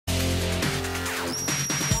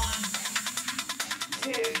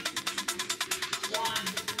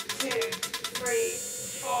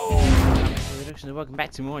folks, and welcome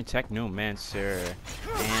back to more Technomancer.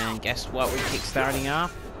 And guess what? We're kickstarting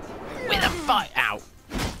off with a fight out.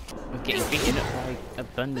 We're getting beaten up by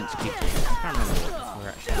abundance people. I can't remember what we're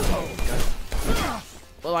actually going.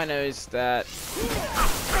 All I know is that I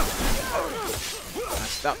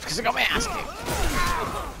stopped because I got my ass kicked.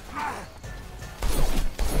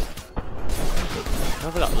 I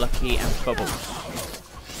got lucky and bubbles.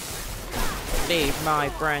 Leave my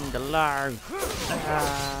friend alone.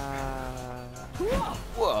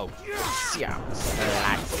 Whoa.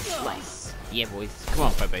 Slice. Yeah, boys. Come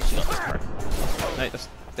on, Phobos. You got this, bro. No,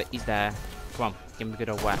 he's there. Come on. Give him a good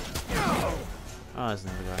old whack. Oh, there's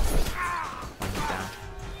another guy. Point him down.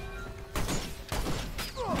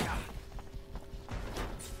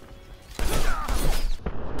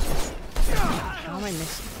 How am I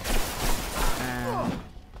missing?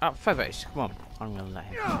 Oh, Phobos. Come on. I'm going to let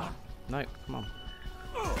him finish. No, come on.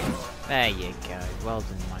 There you go. Well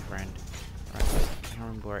done, my friend. Right, I can't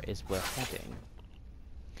remember where it is we're heading.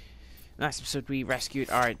 Last episode we rescued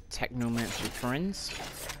our Technomancer friends.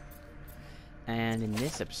 And in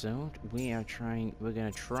this episode we're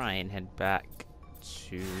gonna try and head back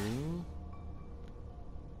to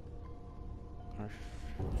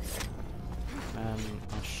our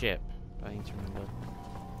ship. I need to remember.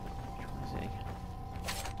 Which one is it again?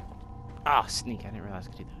 Ah, sneak! I didn't realize I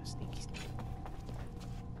could do that. Sneaky, sneaky.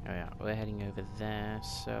 Oh yeah, we're heading over there,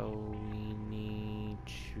 so we need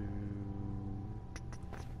to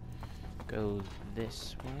go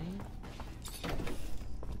this way.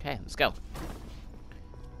 Okay, let's go.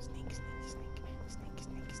 Sneak, sneak, sneak, sneak, sneak,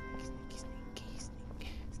 sneak,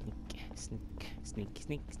 sneak, sneak, sneak,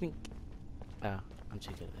 sneak, sneak. Oh, I'm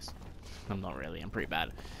too good at this. I'm not really. I'm pretty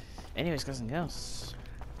bad. Anyways, guys and girls.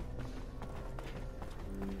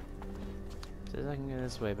 Says I can go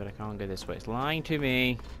this way, but I can't go this way. It's lying to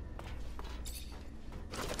me.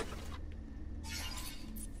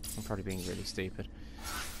 I'm probably being really stupid.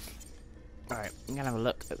 Alright, I'm gonna have a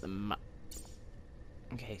look at the map.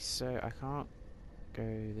 Okay, so I can't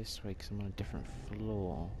go this way because I'm on a different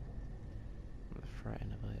floor. I'm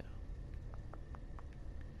frightened of it.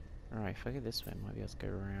 Alright, if I go this way, I might be able to go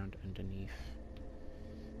around underneath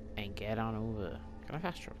and get on over. Can I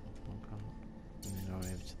fast travel? I can't. And then go over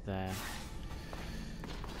to there.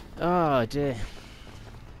 Oh dear.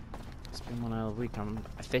 It's been one hell of a week. I'm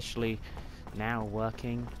officially now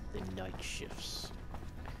working the night shifts.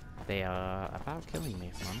 They are about killing me,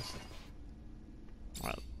 if I'm honest.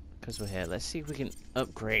 Well, because we're here, let's see if we can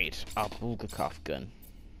upgrade our Bulgakov gun.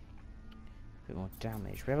 A bit more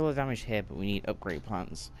damage. We have a lot of damage here, but we need upgrade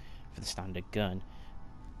plans for the standard gun,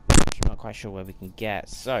 which I'm not quite sure where we can get.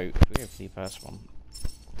 So, if we go for the first one,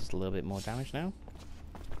 just a little bit more damage now.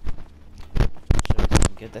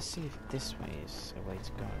 Good. Let's see if this way is a way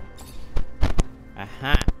to go.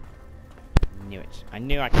 Aha! Knew it. I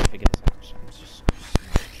knew I could figure this out. So I'm just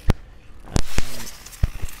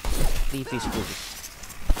leave these fools.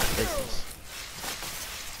 Business.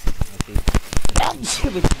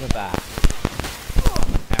 With the back.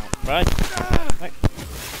 Out. Run! Wait.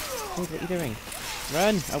 What are you doing?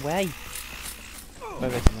 Run away!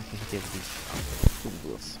 Wait, wait, I'm not going to deal with these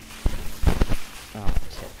fools. Oh,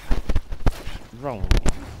 tip. Rolling.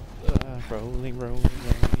 Rolling, rolling,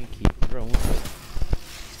 rolling, keep rolling.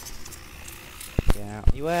 Get out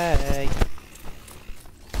of the way.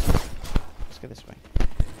 Let's go this way.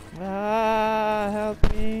 Ah, help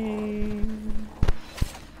me.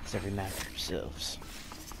 It's every man for themselves.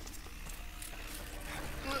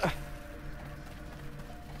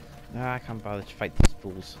 No, I can't bother to fight these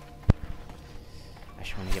fools. I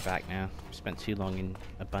just want to get back now. I've spent too long in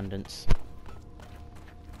abundance.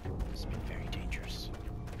 It's been very dangerous.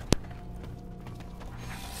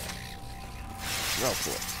 Roll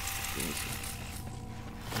for it.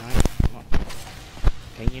 Alright, come on.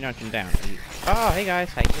 Okay, you knocked him down. Oh, hey guys,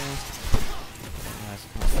 how you doing? Guys,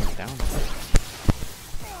 can't knock him down.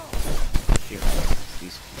 Shoot,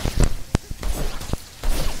 these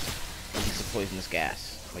a poisonous gas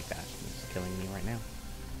like that. It's killing me right now.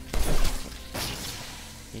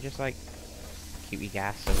 Can you just like keep your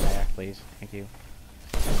gas over there, please? Thank you.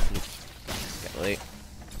 Get late.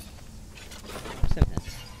 What's in this?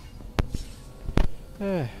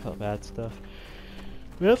 All bad stuff.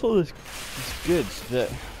 We have all these goods that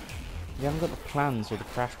we haven't got the plans or the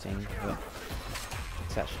crafting, but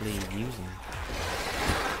it's actually using.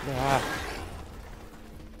 Ah.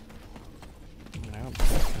 No, I'm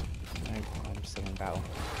still in battle.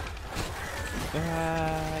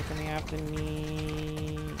 Ah, coming after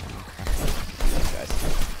me. Oh, guys.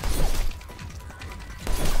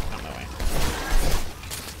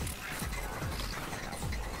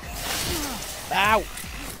 Ow!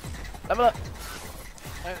 Level up!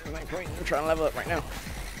 There's no point in trying to level up right now.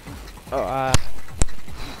 Oh,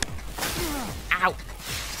 ow!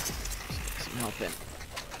 Some help in.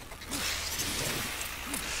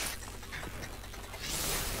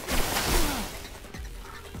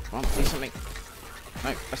 Come on, do something.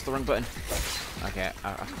 No, that's the wrong button. Okay,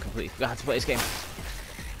 I completely forgot how to play this game.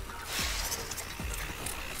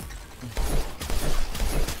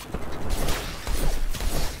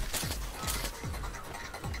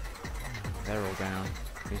 They're all down.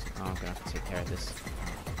 Oh, I'm gonna have to take care of this.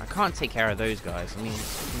 I can't take care of those guys. I mean,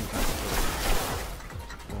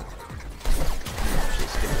 actually,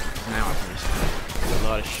 it's good. Now I can just do a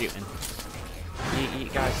lot of shooting. You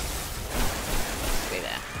guys, stay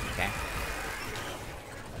there, okay?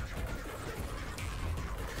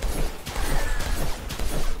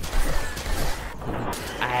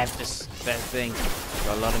 I have this thing.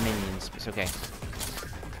 Got a lot of minions. It's okay.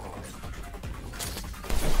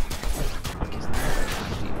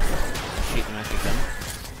 Shoot them as we can.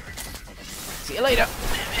 See you later.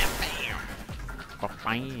 Oh,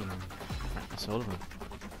 fine. Right, that's all of them.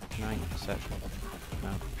 No, search. No.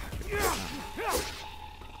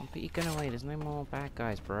 I'll put your gun away. There's no more bad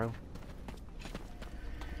guys, bro.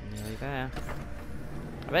 Nearly there.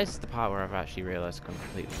 I bet this is the part where I've actually realised I've gone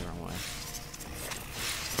completely the wrong way.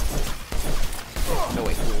 No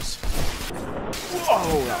way, fools.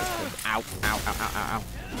 Whoa, that was good. Ow, ow, ow, ow, ow, ow.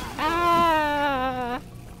 Ah!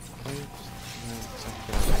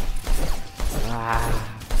 Ah.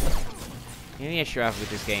 The only issue I have with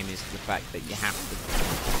this game is the fact that you have to,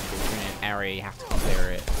 if you're in an area, you have to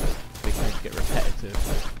clear it. They kind of get repetitive.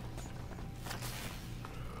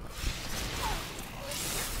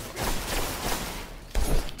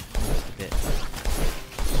 Just a bit.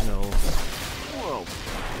 No. Whoa.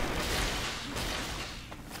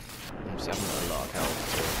 I'm just having a lot of health.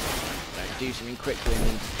 So do something quickly and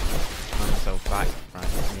then find myself back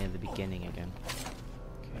right near the beginning again.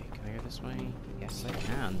 Okay, can I go this way? Yes, I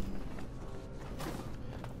can.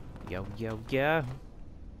 Yo, yo, yo.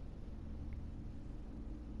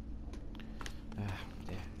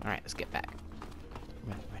 Alright, let's get back.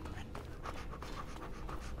 Run, run, run.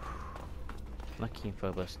 Lucky and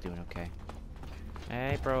Phobos doing okay.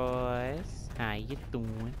 Hey, boys. How you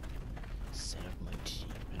doing? Set up my team.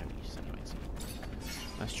 Whatever you set up my team.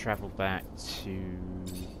 Let's travel back to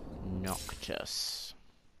Noctis.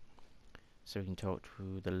 So we can talk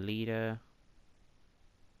to the leader.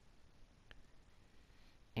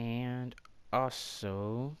 And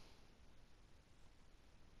also...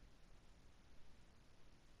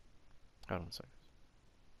 Hold on a second.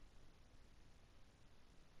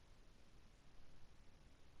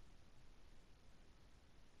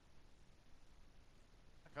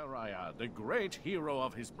 Zachariah, the great hero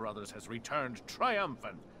of his brothers, has returned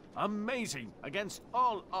triumphant. Amazing, against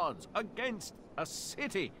all odds, against a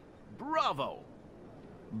city. Bravo!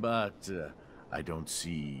 But I don't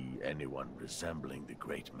see anyone resembling the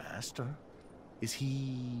great master. Is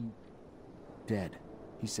he... dead?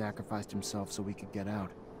 He sacrificed himself so we could get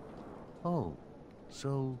out. Oh,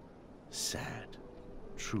 so sad,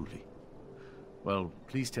 truly. Well,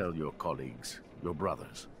 please tell your colleagues, your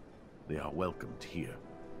brothers, they are welcomed here.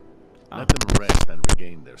 Let them rest and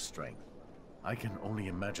regain their strength. I can only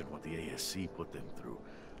imagine what the ASC put them through.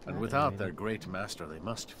 And without their great master, they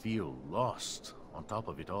must feel lost. On top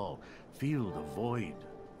of it all, feel the void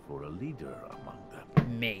for a leader among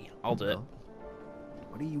them. Me. I'll do it.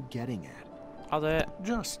 What are you getting at? I'll do it.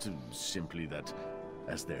 Just simply that,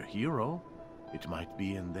 as their hero, it might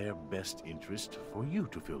be in their best interest for you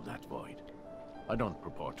to fill that void. I don't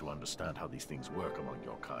purport to understand how these things work among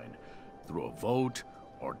your kind. Through a vote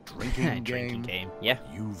or drinking game, yeah.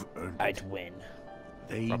 You've earned it. I'd win.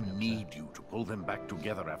 They need you to pull them back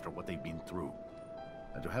together after what they've been through.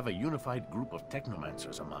 And to have a unified group of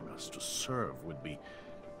Technomancers among us to serve would be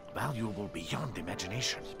valuable beyond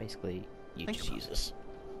imagination. It's basically, you just use us.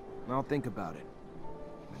 I'll think about it.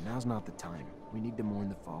 But now's not the time. We need to mourn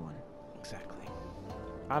the fallen. Exactly.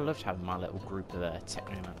 I loved having my little group of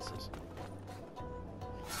Technomancers.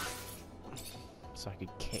 So I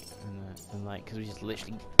could kick and like, because we just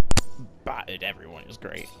literally battered everyone. It was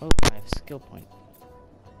great. Oh, I have a skill point.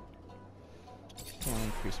 Come on,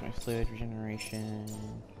 increase my fluid regeneration.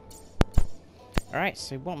 Alright,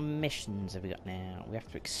 so what missions have we got now? We have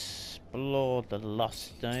to explore the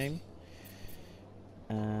Lost Dome.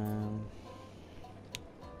 And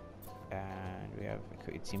we have a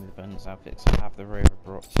quick team with abundance outfits. I have the rover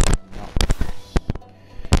brought Noctis.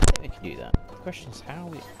 I think we can do that. The question is how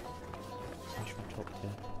we... I should talk to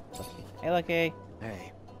Lucky. Hey, Lucky!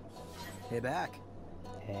 Hey. Hey, back.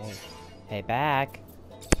 Hey. Hey, back!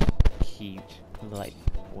 Cute. Like,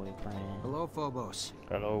 boyfriend. Hello, Phobos.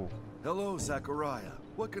 Hello. Hello, Zachariah.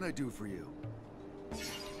 What can I do for you?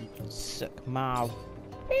 You can suck my...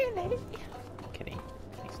 Really? Kidding.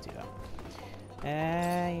 Please do that.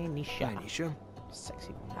 Nisha. Hi, Nisha.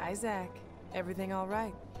 Sexy one. Hi, Zach. Everything all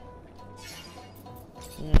right?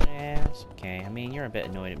 Yeah, it's okay. I mean, you're a bit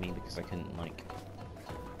annoyed at me because I couldn't, like,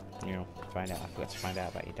 you know, I forgot to find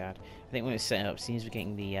out about your dad. I think when it was set up, as soon as we're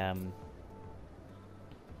getting the,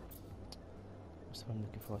 what's the one I'm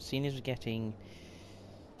looking for? As soon as we're getting,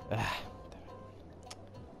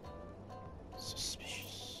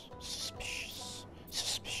 suspicious.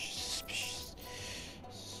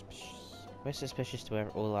 We're suspicious to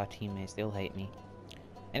all our teammates. They all hate me.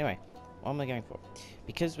 Anyway, what am I going for?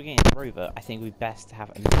 Because we're getting the rover, I think we'd best to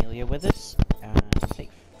have Amelia with us. I think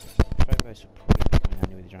Phobos would probably be coming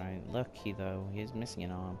handy with the giant. Lucky though, he's missing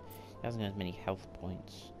an arm. He hasn't got as many health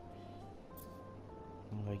points.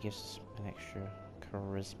 Although he gives us an extra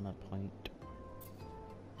charisma point.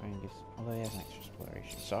 Although he has an extra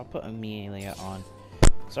exploration. So I'll put Amelia on.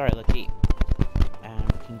 Sorry, Lucky.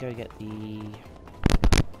 And we can go get the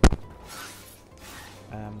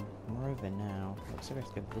rover now. Looks like we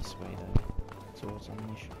have to go this way though. Towards our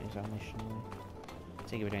mission. Is our mission way?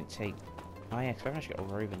 Take it we don't take. Oh yeah, because we've actually got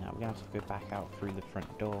a rover now. We're gonna have to go back out through the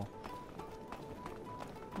front door.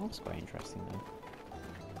 That's quite interesting though.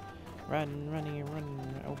 Running.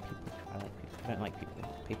 Oh, people. I like people. I don't like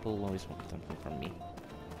people. People always want something from me.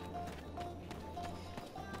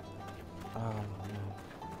 Oh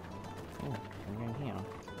no. Oh, we're going here.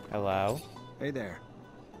 Hello? Hey there.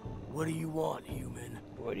 What do you want, human?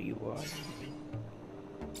 What do you want?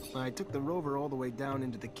 I took the rover all the way down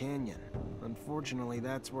into the canyon. Unfortunately,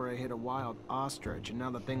 that's where I hit a wild ostrich, and now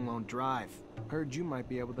the thing won't drive. Heard you might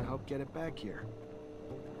be able to help get it back here.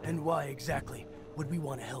 And why exactly would we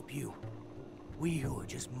want to help you? We who are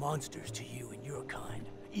just monsters to you and your kind,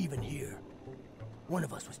 even here. One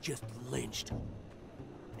of us was just lynched.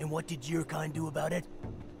 And what did your kind do about it?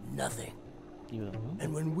 Nothing.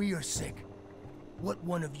 And when we are sick, what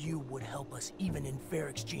one of you would help us even in fair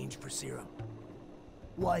exchange for serum?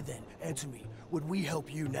 Why then, answer me, would we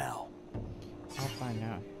help you now? I'll find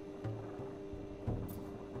out.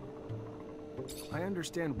 I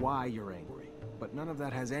understand why you're angry, but none of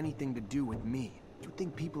that has anything to do with me. Do you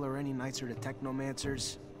think people are any nicer to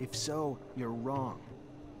Technomancers? If so, you're wrong.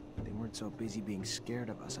 If they weren't so busy being scared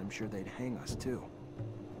of us, I'm sure they'd hang us too.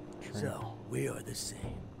 True. So, we are the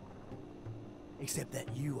same. Except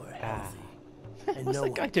that you are healthy. And What's no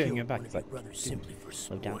that guy one doing killed in back? one He's of your like, brothers dude, simply for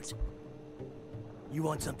slow down. sport. You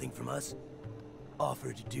want something from us?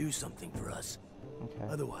 Offer to do something for us. Okay.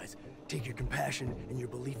 Otherwise, take your compassion and your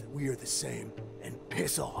belief that we are the same and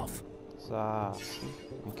piss off. So,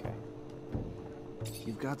 okay.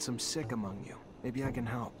 You've got some sick among you. Maybe I can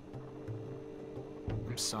help.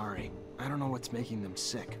 I'm sorry. I don't know what's making them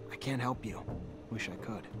sick. I can't help you. Wish I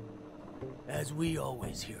could. As we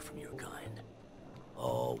always hear from your kind.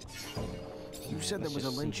 Oh, You said Let's there was a just see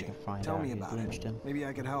if we lynching. can find Tell out me who about lynched it. him. Maybe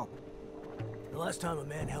I could help. the last time a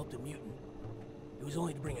man helped a mutant, it was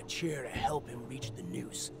only to bring a chair to help him reach the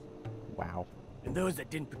noose. Wow. And those that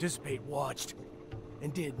didn't participate watched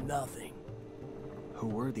and did nothing. Who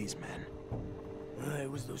were these men? It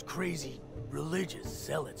was those crazy religious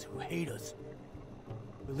zealots who hate us.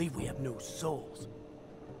 Believe we have no souls.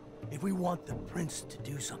 If we want the prince to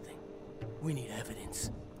do something, we need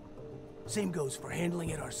evidence. Same goes for handling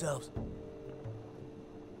it ourselves.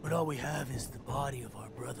 But all we have is the body of our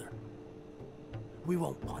brother. We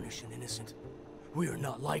won't punish an innocent. We are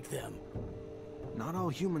not like them. Not all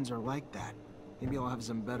humans are like that. Maybe I'll have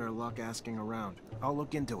some better luck asking around. I'll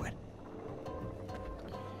look into it.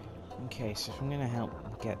 Okay, so if I'm gonna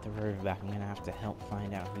help get the rover back, I'm gonna have to help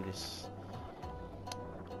find out who this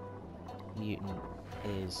mutant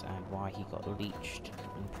is and why he got leeched.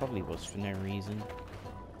 And probably was for no reason.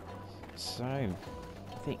 So,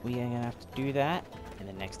 I think we are gonna have to do that in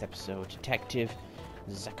the next episode. Detective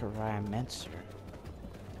Zachariah Mancer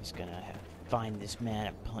is gonna find this man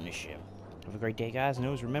and punish him. Have a great day, guys, and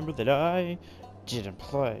always remember that I didn't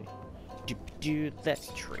play.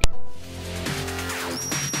 That's true.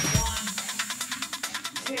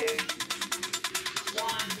 2